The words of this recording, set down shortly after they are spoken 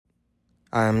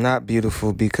I am not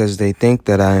beautiful because they think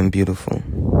that I am beautiful.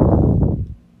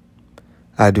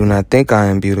 I do not think I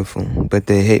am beautiful, but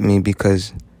they hate me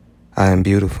because I am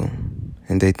beautiful,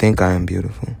 and they think I am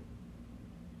beautiful.